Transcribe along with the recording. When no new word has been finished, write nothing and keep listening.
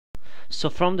So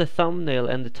from the thumbnail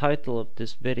and the title of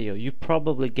this video, you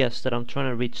probably guessed that I'm trying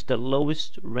to reach the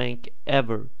lowest rank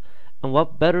ever. And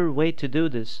what better way to do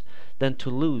this than to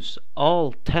lose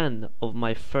all 10 of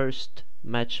my first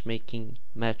matchmaking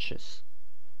matches.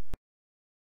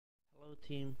 Hello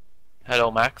team.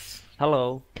 Hello, Max.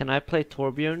 Hello, can I play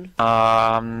Torbjorn?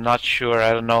 I'm not sure,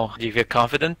 I don't know. Do you feel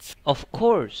confident? Of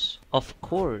course, of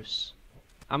course.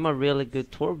 I'm a really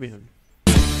good Torbjorn.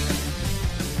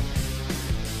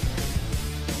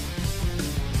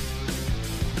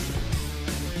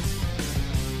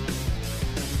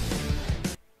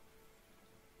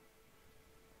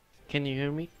 Can you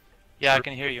hear me? Yeah, I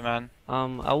can hear you, man.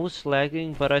 I was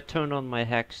lagging, but I turned on my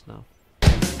hacks now.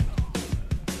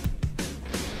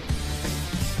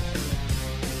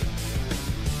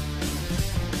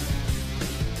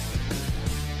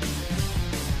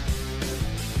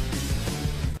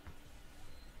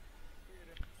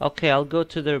 Okay, I'll go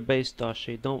to their base,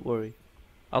 Dashi, don't worry.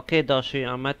 Okay, Dashi,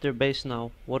 I'm at their base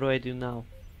now. What do I do now?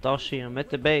 Dashi, I'm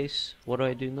at the base. What do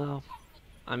I do now?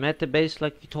 I'm at the base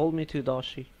like you told me to,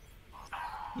 Dashi.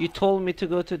 You told me to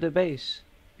go to the base.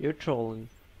 You're trolling.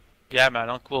 Yeah, man,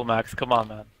 I'm cool, Max. Come on,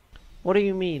 man. What do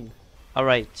you mean?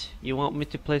 Alright, you want me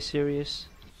to play serious?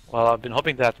 Well, I've been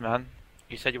hoping that, man.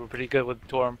 You said you were pretty good with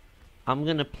Torm. I'm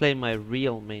gonna play my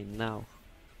real main now.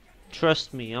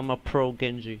 Trust me, I'm a pro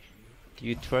Genji. Do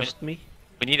you trust me?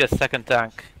 We need a second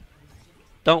tank.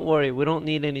 Don't worry, we don't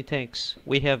need any tanks.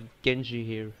 We have Genji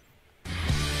here.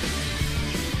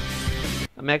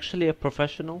 I'm actually a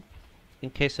professional, in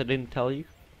case I didn't tell you.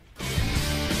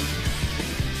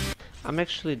 I'm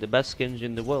actually the best Genji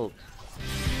in the world.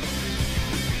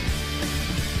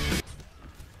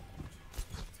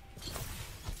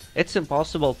 It's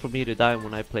impossible for me to die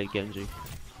when I play Genji.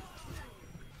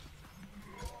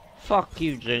 Fuck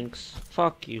you, Jinx.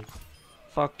 Fuck you.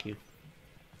 Fuck you.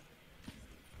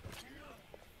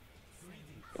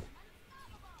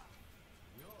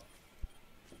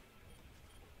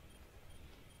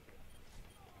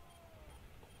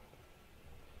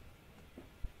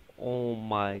 Oh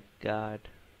my god.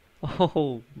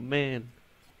 Oh man.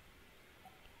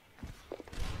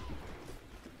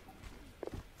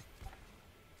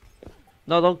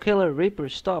 No, don't kill her, Reaper,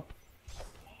 stop.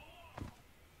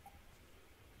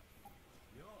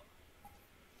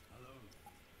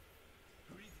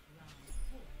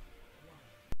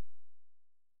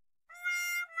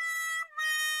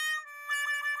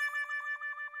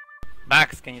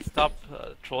 Max, can you stop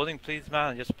trolling, please, man,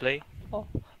 and just play?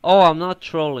 Oh, I'm not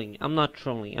trolling. I'm not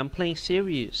trolling. I'm playing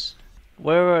serious.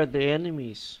 Where are the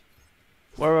enemies?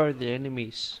 Where are the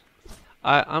enemies?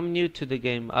 I'm new to the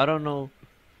game. I don't know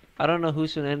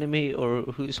who's an enemy or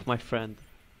who's my friend.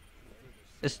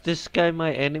 Is this guy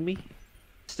my enemy?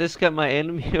 Is this guy my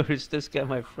enemy or is this guy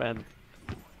my friend?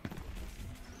 I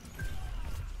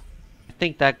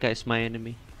think that guy's my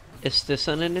enemy. Is this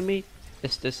an enemy?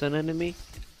 Is this an enemy?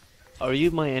 Are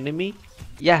you my enemy?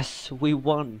 Yes, we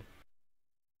won.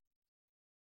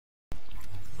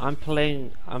 I'm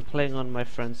playing on my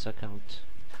friend's account.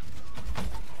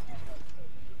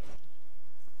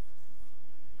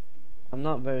 I'm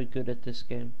not very good at this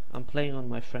game. I'm playing on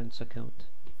my friend's account.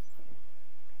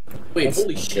 Wait,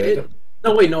 holy shit.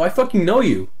 No, wait, no, I fucking know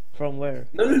you. From where?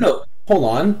 No. Hold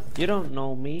on. You don't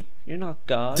know me. You're not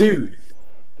God.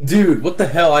 Dude, what the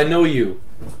hell? I know you.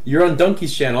 You're on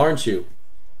Donkey's channel, aren't you?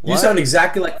 You sound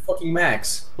exactly like fucking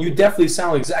Max. You definitely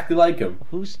sound exactly like him.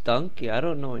 Who's Donkey? I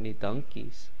don't know any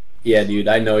donkeys. Yeah, dude,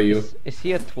 I know you. Is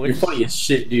he a Twitch? You're funny as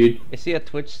shit, dude. Is he a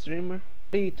Twitch streamer?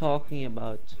 What are you talking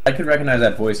about? I can recognize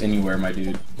that voice anywhere, my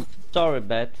dude. Sorry,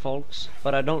 bad folks,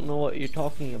 but I don't know what you're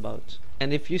talking about.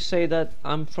 And if you say that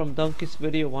I'm from Donkey's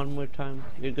video one more time,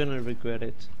 you're gonna regret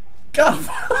it. God,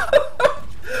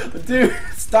 dude,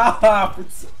 stop!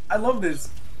 I love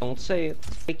this. Don't say it.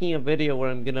 Making a video where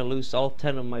I'm gonna lose all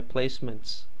 10 of my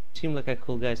placements. You seem like a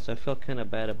cool guy, so I feel kinda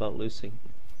bad about losing.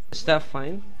 Is that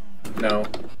fine? No.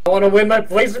 I wanna win my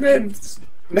placements!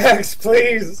 Max,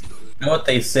 please! You know what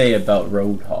they say about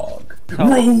Roadhog?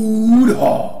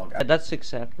 Roadhog! That's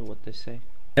exactly what they say.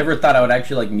 Never thought I would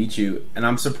actually meet you, and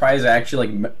I'm surprised I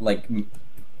actually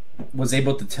was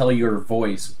able to tell your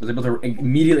voice, was able to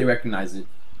immediately recognize it.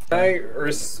 I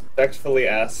respectfully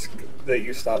ask that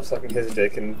you stop sucking his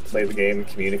dick and play the game and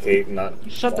communicate and not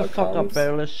Shut the fuck up,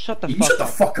 Bearless. Shut the fuck up. Shut the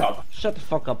fuck up. Shut the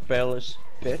fuck up, Bearless,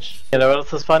 bitch. You know what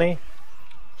else is funny?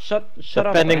 Shut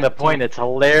Defending up. the point, it's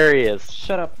hilarious.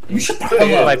 Shut up. You shut the This hell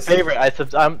is up. my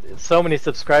favorite. I'm so many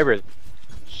subscribers.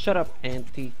 Shut up,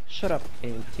 Auntie. Shut up,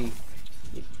 Auntie.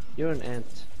 You're an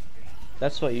ant.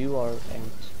 That's what you are,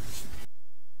 ant.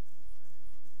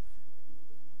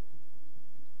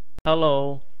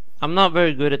 Hello. I'm not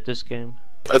very good at this game.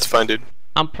 That's fine, dude.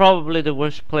 I'm probably the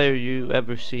worst player you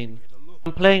ever seen.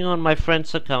 I'm playing on my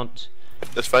friend's account.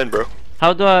 That's fine, bro.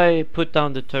 How do I put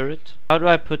down the turret? How do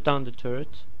I put down the turret?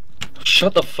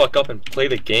 Shut the fuck up and play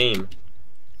the game.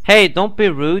 Hey, don't be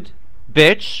rude,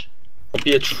 bitch. Don't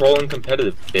be a troll and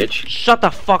competitive, bitch. Shut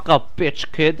the fuck up,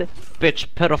 bitch kid. Bitch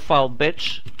pedophile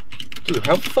bitch. Dude,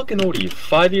 how fucking old are you?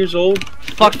 5 years old?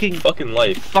 Fucking Fucking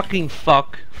life. fucking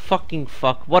fuck. Fucking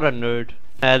fuck. What a nerd.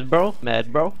 Mad bro,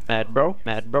 mad bro, mad bro,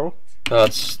 mad bro.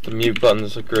 That's the mute button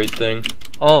is a great thing.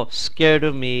 Oh, scared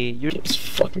of me. You're It's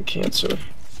fucking cancer.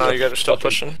 You guys are still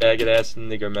pushing. Faggot ass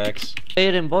nigger Max. say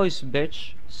it in voice,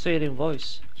 bitch. Say it in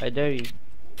voice. I dare you.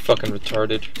 Fucking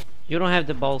retarded. You don't have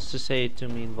the balls to say it to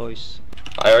me in voice.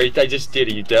 I just did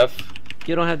it, you deaf?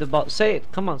 You don't have the balls. Say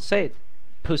it. Come on, say it.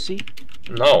 Pussy.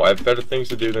 No, I have better things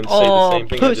to do than say the Oh, same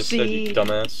thing I just said, pussy. you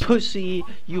dumbass. Pussy.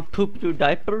 You pooped your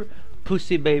diaper.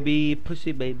 Pussy baby,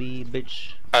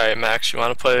 bitch. Alright, Max, you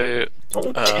wanna play?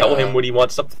 Don't tell him what he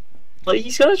wants to play.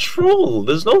 He's gonna troll.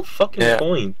 There's no fucking Yeah.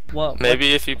 point. What?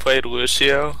 Maybe if you played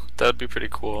Lucio, that would be pretty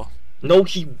cool. No,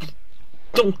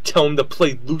 don't tell him to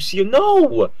play Lucio.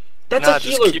 No! That's Nah, a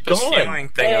just healer keep his gone. healing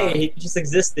thing on. Hey, he just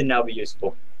exists and now be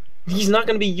useful. He's not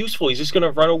gonna be useful. He's just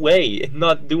gonna run away and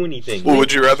not do anything. Well,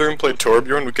 would you rather him play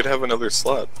Torbjorn? We could have another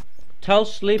slot. Tell We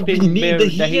Sleeping need Bear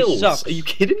the that he heals. sucks. Are you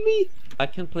kidding me? I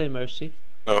can play Mercy.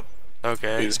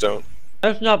 Okay. Please don't.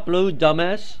 That's not blue,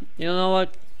 dumbass. You know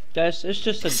what, guys? It's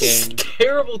just a This is game.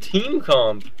 terrible team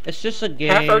comp. It's just a game.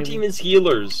 Half our team is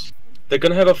healers. They're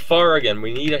gonna have a far again.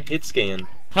 We need a hit scan.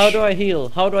 How do I heal?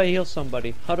 How do I heal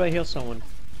somebody? How do I heal someone?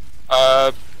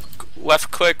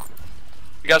 Left click.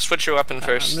 You gotta switch your weapon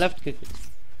first. I'm left clicking.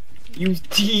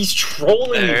 He's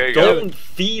trolling. There you go. Don't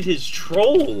feed his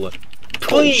troll.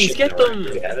 Please get them.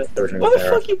 Why the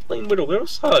fuck you playing Widow? Widow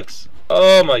sucks.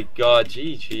 Oh my god,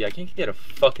 GG. I can't get a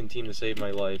fucking team to save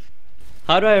my life.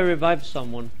 How do I revive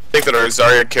someone? I think that our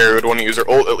Zarya carry would want to use her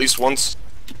ult at least once.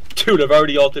 Dude, I've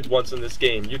already ulted once in this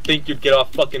game. You'd think you'd get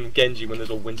off fucking Genji when there's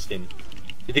a Winston.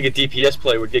 You think a DPS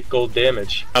player would get gold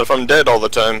damage. Not if I'm dead all the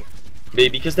time. Maybe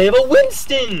because they have a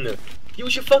Winston!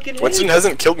 Use your fucking head. Winston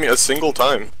hasn't killed me a single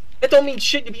time. That don't mean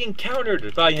shit to be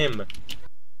encountered by him.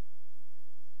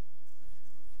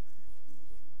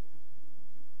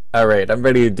 Alright, I'm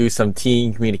ready to do some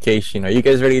team communication. Are you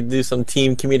guys ready to do some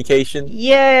team communication?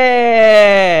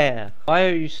 Yeah! Why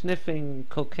are you sniffing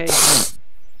cocaine?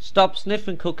 Stop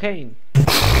sniffing cocaine.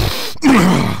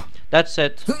 That's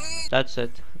it. That's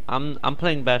it. I'm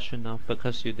playing Bastion now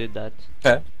because you did that.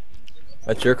 Okay.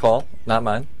 That's your call, not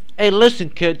mine. Hey, listen,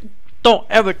 kid. Don't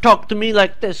ever talk to me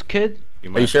like this, kid.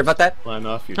 Are you sure about that? Line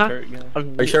off, you Huh? turret guy.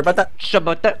 Are you sure about that? Sure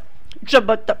about that? Sure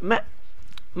about that, man?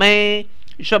 Man,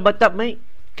 you sure about that, mate?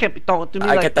 Can't be talking to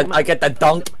me like that, man. I get the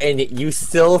dunk, and you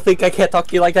still think I can't talk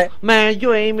to you like that? Man,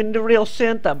 you ain't even the real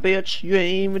Santa, bitch. You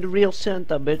ain't even the real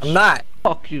Santa, bitch. I'm not.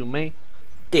 Fuck you, man.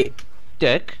 Dick.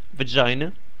 Dick.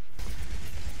 Vagina.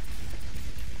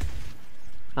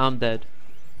 I'm dead.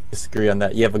 Disagree on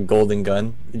that. You have a golden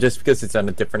gun. Just because it's on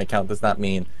a different account does not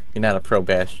mean you're not a pro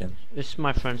Bastion. It's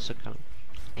my friend's account.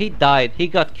 He died. He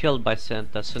got killed by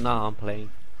Santa, so now I'm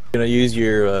playing. You're gonna use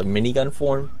your minigun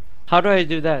form? How do I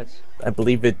do that? I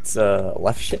believe it's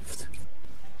left shift.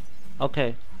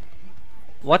 Okay.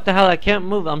 What the hell? I can't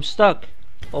move. I'm stuck.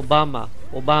 Obama.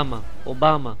 Obama.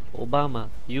 Obama. Obama.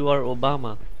 You are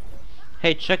Obama.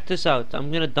 Hey, check this out.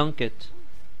 I'm gonna dunk it.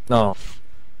 No.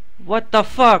 What the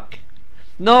fuck?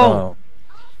 No! Oh.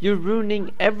 You're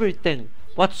ruining everything.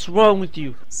 What's wrong with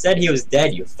you? Said he was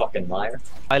dead, you fucking liar.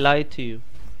 I lied to you.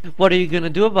 What are you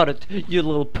gonna do about it, you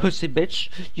little pussy bitch?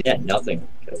 Yeah, nothing,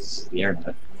 because the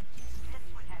internet.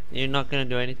 You're not gonna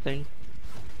do anything?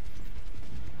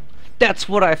 That's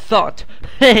what I thought!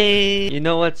 Hey! You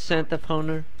know what, Santa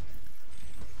Poner?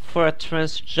 For a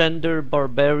transgender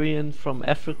barbarian from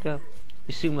Africa,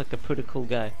 you seem like a pretty cool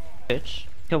guy. Bitch.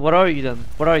 Okay, what are you then?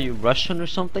 What are you, Russian or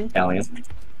something? Italian.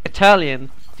 Italian?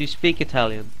 Do you speak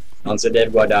Italian? Non si deve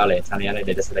guardare, italiano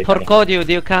deve essere italiano. Porcodio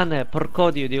dio cane,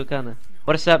 porcodio dio cane.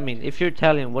 What does that mean? If you're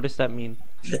Italian, what does that mean?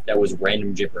 That was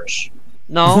random gibberish.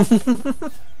 No.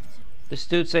 This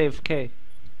dude's AFK.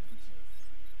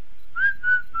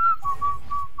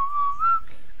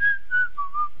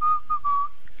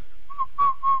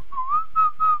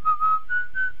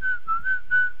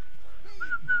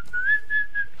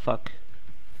 Fuck.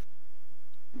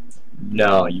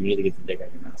 No, you need to get the dick out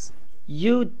of your mouth.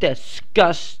 You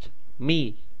disgust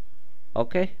me.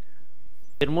 Okay?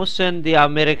 Wir müssen die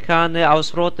Amerikaner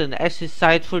ausrotten. Es ist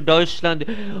Zeit für Deutschland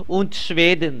und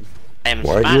Schweden.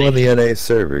 Why are you on the NA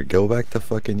server? Go back to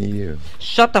fucking EU.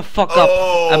 Shut the fuck up,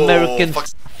 American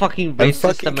fucking I'm racist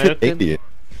fucking American. Canadian.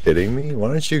 kidding me? Why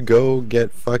don't you go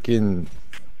get fucking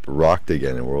rocked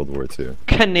again in World War II?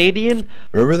 Canadian?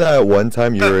 Remember that one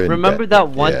time you were in Remember that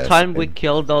one yes, time we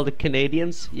killed all the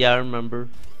Canadians? Yeah, I remember.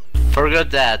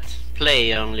 Forget that.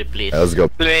 Play only, please. Let's go.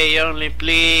 Play only,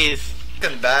 please.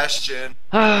 Bastion.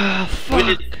 Ah,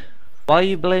 fuck. Why are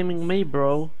you blaming me,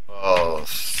 bro? Oh,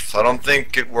 I don't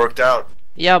think it worked out.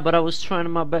 Yeah, but I was trying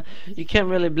my best. You can't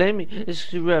really blame me. It's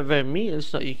very mean.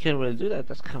 It's not. You can't really do that.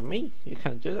 That's kind of mean. You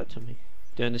can't do that to me.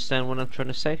 Do you understand what I'm trying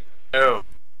to say? No.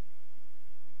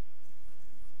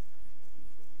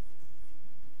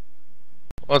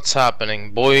 What's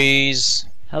happening, boys?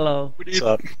 Hello. What's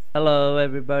up? Hello,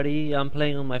 everybody. I'm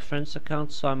playing on my friend's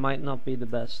account, so I might not be the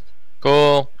best.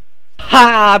 Cool.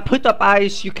 Ha! Put up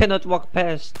ice. You cannot walk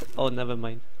past. Oh, never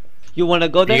mind. You wanna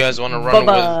go there? You guys wanna run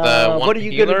with one What are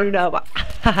you healer? gonna do now?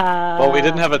 Well, we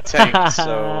didn't have a tank,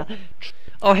 so...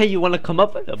 Oh, hey, you wanna come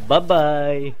up?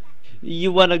 Bye-bye.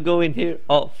 You wanna go in here?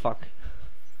 Oh, fuck.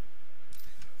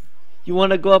 You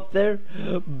wanna go up there?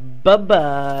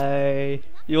 Bye-bye.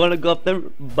 You wanna go up there?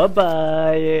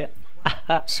 Bye-bye.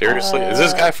 Seriously? Is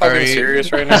this guy fucking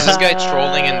serious right now? Is this guy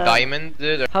trolling in Diamond,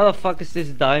 dude? How the fuck is this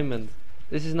Diamond?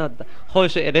 This is not... Holy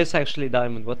shit, it is actually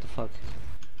Diamond. What the fuck?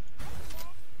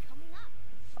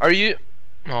 Are you...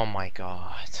 Oh my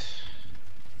god.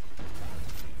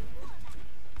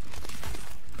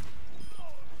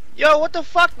 Yo, what the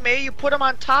fuck, May? You put him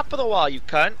on top of the wall, you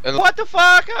cunt. What the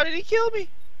fuck? How did he kill me?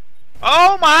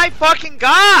 Oh my fucking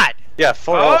god! Yeah,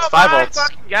 4 ults, 5 Oh my ults.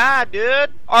 fucking god,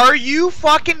 dude. Are you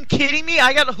fucking kidding me?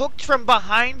 I got hooked from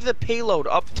behind the payload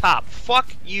up top.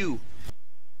 Fuck you.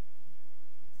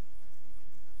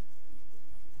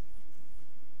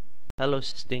 Hello,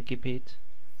 Stinky Pete.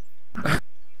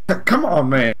 Come on,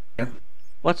 man.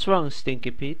 What's wrong,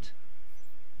 Stinky Pete?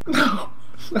 No,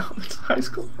 it's high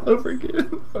school all over again.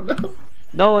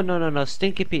 Oh, no. No,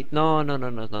 Stinky Pete.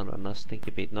 No,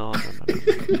 Stinky Pete. No.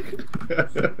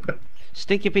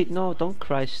 Stinky Pete, no, don't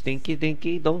cry, Stinky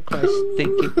Dinky. Don't cry,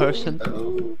 stinky person.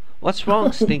 No. What's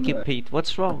wrong, Stinky Pete?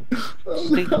 What's wrong?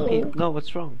 Stinky Pete, no,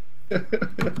 what's wrong?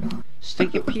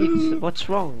 Stinky Pete, what's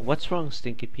wrong? What's wrong,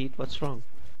 Stinky Pete? What's wrong?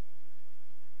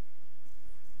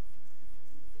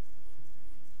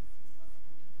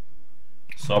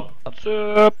 Sup? What's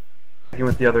up?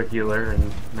 With the other healer,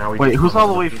 and now we. Wait, who's all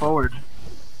the way forward?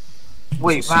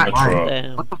 Wait, Max,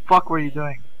 Damn. what the fuck were you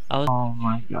doing? Oh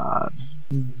my god.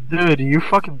 Dude, you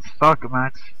fucking suck,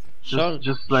 Max.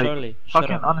 Just like, Shirley,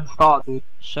 fucking uninstall, dude.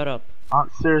 Shut up.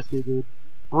 Seriously, dude.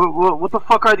 What the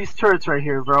fuck are these turrets right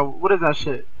here, bro? What is that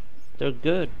shit? They're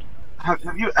good. Have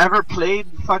you ever played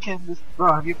fucking this,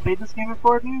 bro? Have you played this game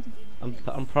before, dude?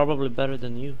 I'm probably better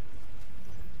than you.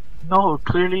 No,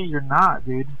 clearly you're not,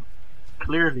 dude.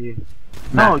 Clearly.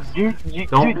 No, Max, dude, you're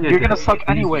gonna suck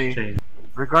anyway.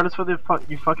 Regardless whether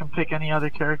you fucking pick any other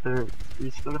character,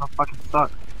 you're still gonna fucking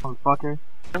suck, motherfucker.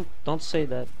 Don't say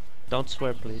that. Don't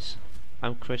swear, please.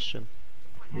 I'm Christian.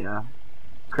 Yeah.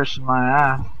 Christian my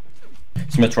ass.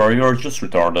 Smitro, you're just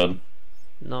retarded.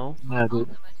 No. Yeah,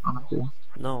 dude. Honestly.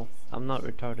 No, I'm not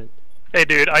retarded. Hey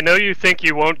dude, I know you think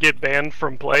you won't get banned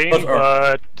from playing,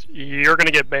 but you're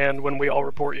gonna get banned when we all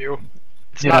report you.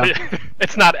 It's not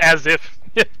it's not as if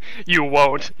you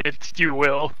won't, it's you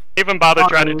will. Even bother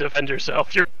trying to defend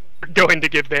yourself. You're going to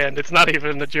get banned. It's not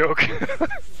even a joke.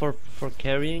 For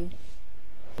carrying?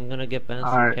 I'm gonna get banned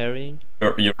for carrying?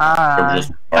 You're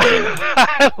just retarded.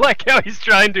 I like how he's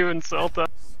trying to insult us.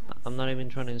 I'm not even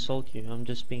trying to insult you. I'm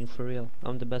just being for real.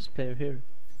 I'm the best player here.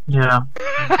 Yeah.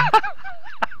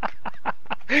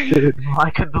 Dude, my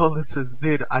condolences,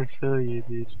 dude. I feel you,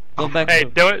 dude. Go back. Hey,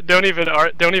 don't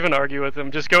even argue with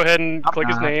him. Just go ahead and click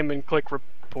his name and click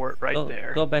report right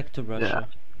there. Go back to Russia.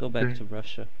 Go back to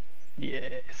Russia.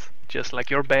 Yes, just like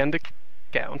your banned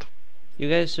account. You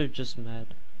guys are just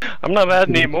mad. I'm not mad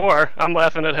anymore. I'm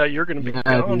laughing at how you're gonna be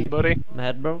gone, buddy.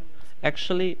 Mad, bro?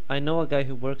 Actually, I know a guy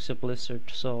who works at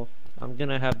Blizzard, so I'm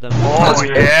gonna have them. Oh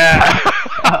yeah!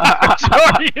 I'm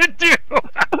sure you do.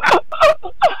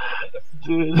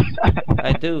 Dude.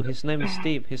 I do. His name is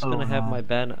Steve. He's gonna have my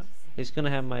banner. He's gonna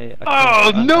have my.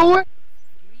 Oh no way!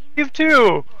 Steve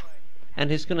too. And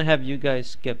he's gonna have you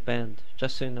guys get banned.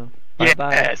 Just so you know. Bye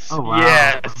bye. Yes.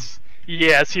 Yes.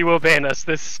 Yes. He will ban us.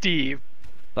 This Steve.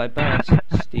 Bye bye.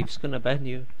 Steve's gonna ban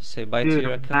you. Say bye to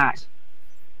your account.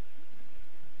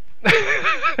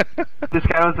 This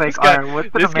guy was like, alright,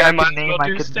 what's the American name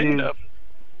I could do? Up.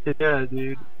 Yeah,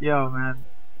 dude. Yo, man.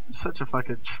 Such a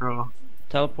fucking troll.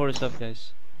 Teleport is up,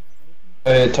 guys.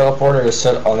 Hey, teleporter is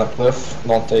set on a cliff.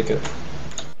 Don't take it.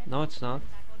 No, it's not.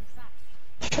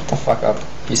 Shut the fuck up,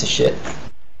 piece of shit.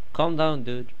 Calm down,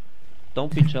 dude.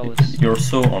 Don't be jealous. You're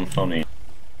so unfunny.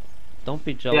 Don't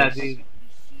be jealous. Yeah, dude.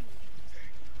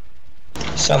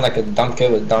 sound like a dumb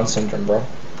kid with Down syndrome, bro.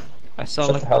 I sound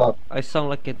Shut like the hell up. I sound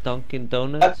like a Dunkin'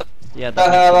 Donuts. Yeah, Shut that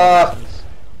the makes hell a lot of up. sense.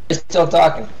 You're still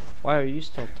talking. Why are you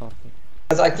still talking?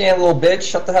 Because I can't, little bitch.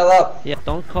 Shut the hell up. Yeah,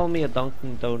 don't call me a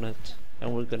Dunkin' Donut,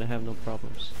 and we're gonna have no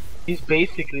problems. He's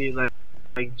basically like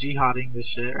jihading this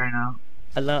shit right now.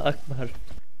 Allah Akbar.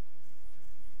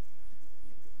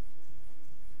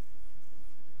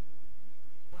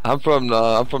 I'm from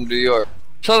New York.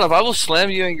 Shut up! I will slam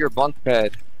you in your bunk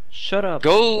bed. Shut up.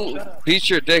 Go beat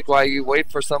your dick while you wait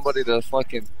for somebody to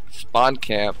fucking spawn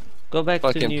camp. Go back to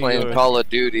fucking New playing York. Call of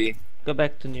Duty. Go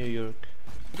back to New York.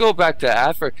 Go back to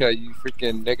Africa, you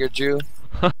freaking nigger Jew.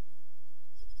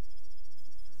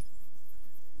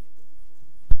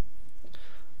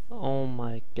 Oh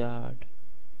my god.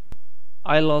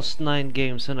 I lost 9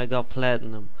 games and I got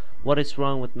platinum. What is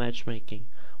wrong with matchmaking?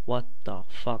 What the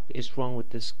fuck is wrong with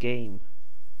this game?